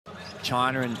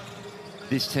China and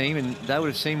this team, and they would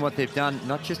have seen what they've done,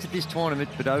 not just at this tournament,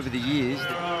 but over the years.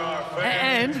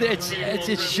 And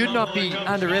it should not be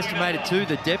underestimated too,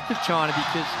 the depth of China,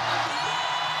 because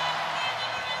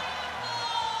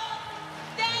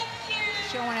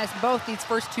showing us both these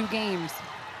first two games.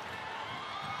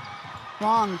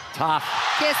 Wang. Tough.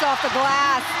 Kiss off the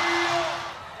glass.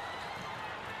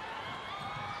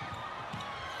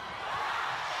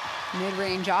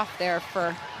 Mid-range off there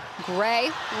for Gray.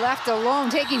 Left alone,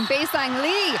 taking baseline.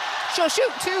 Lee. She'll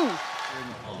shoot two.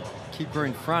 Keep her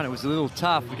in front. It was a little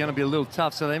tough. We're going to be a little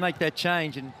tough, so they make that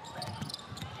change. And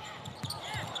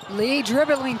Lee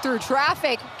dribbling through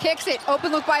traffic. Kicks it.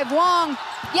 Open look by Wang.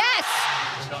 Yes!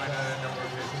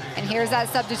 And here's that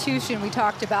substitution we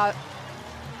talked about.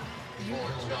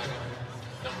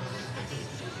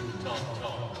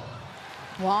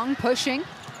 Wang pushing,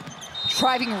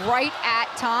 driving right at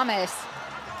Thomas,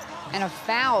 and a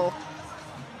foul.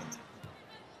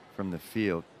 From the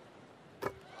field,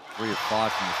 3 of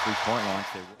 5 from the three-point line.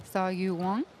 Saw you,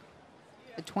 Wang.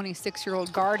 The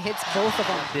 26-year-old guard hits both of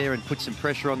them. There and put some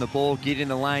pressure on the ball, get in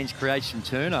the lanes, create some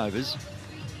turnovers.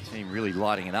 Team really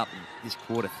lighting it up in this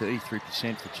quarter,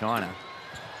 33% for China.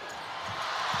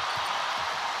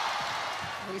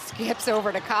 He skips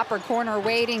over to Copper corner,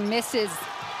 waiting, misses.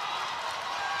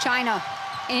 China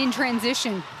in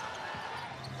transition.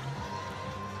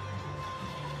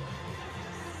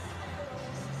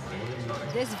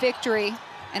 This victory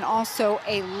and also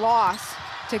a loss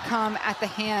to come at the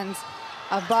hands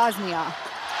of Bosnia.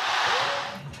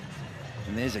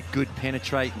 And there's a good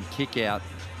penetrating kick out.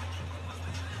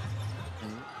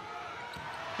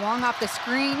 Wang off the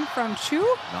screen from Chu.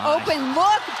 Nice. Open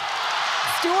look.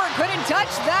 Stewart couldn't touch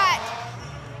that.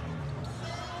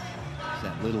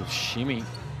 That little shimmy.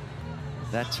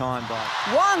 That time by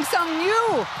Wang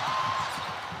Siyu.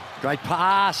 Great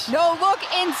pass. No look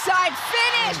inside,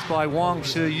 finish. By Wang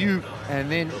Siyu,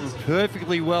 and then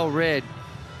perfectly well read.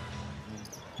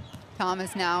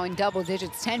 Thomas now in double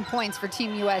digits, 10 points for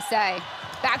Team USA.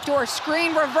 Backdoor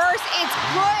screen, reverse, it's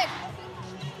good.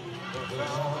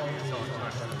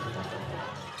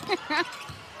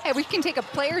 Hey, we can take a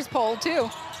players poll too.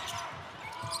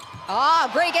 Ah,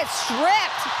 Gray gets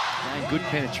stripped. And good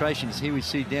penetrations. Here we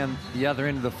see down the other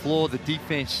end of the floor, the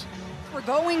defense. We're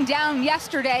going down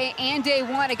yesterday and day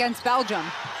one against Belgium.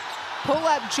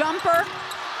 Pull-up jumper,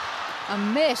 a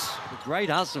miss. A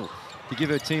great hustle to give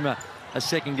her team a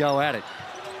second go at it.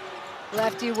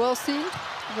 Lefty Wilson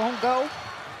won't go.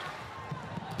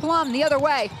 Plum the other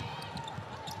way.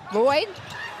 Lloyd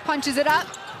punches it up.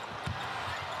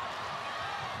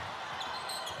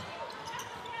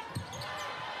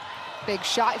 Big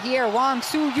shot here, Wang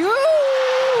Siyu!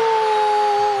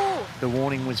 The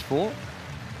warning was for.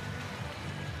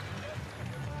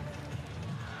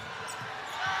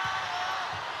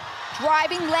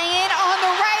 Driving lane on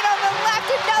the right, on the left,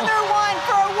 another one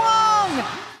for Wang!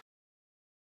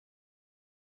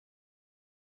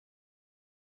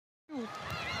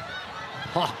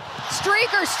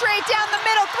 Streaker straight down the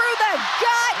middle through the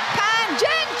gut,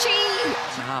 Kanjenchi!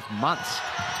 6.5 months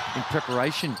in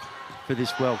preparation for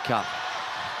this World Cup.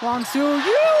 Wang Siyu!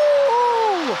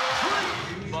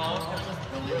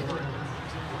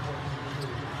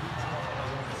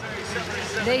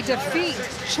 They defeat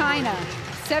China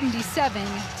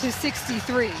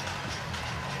 77-63.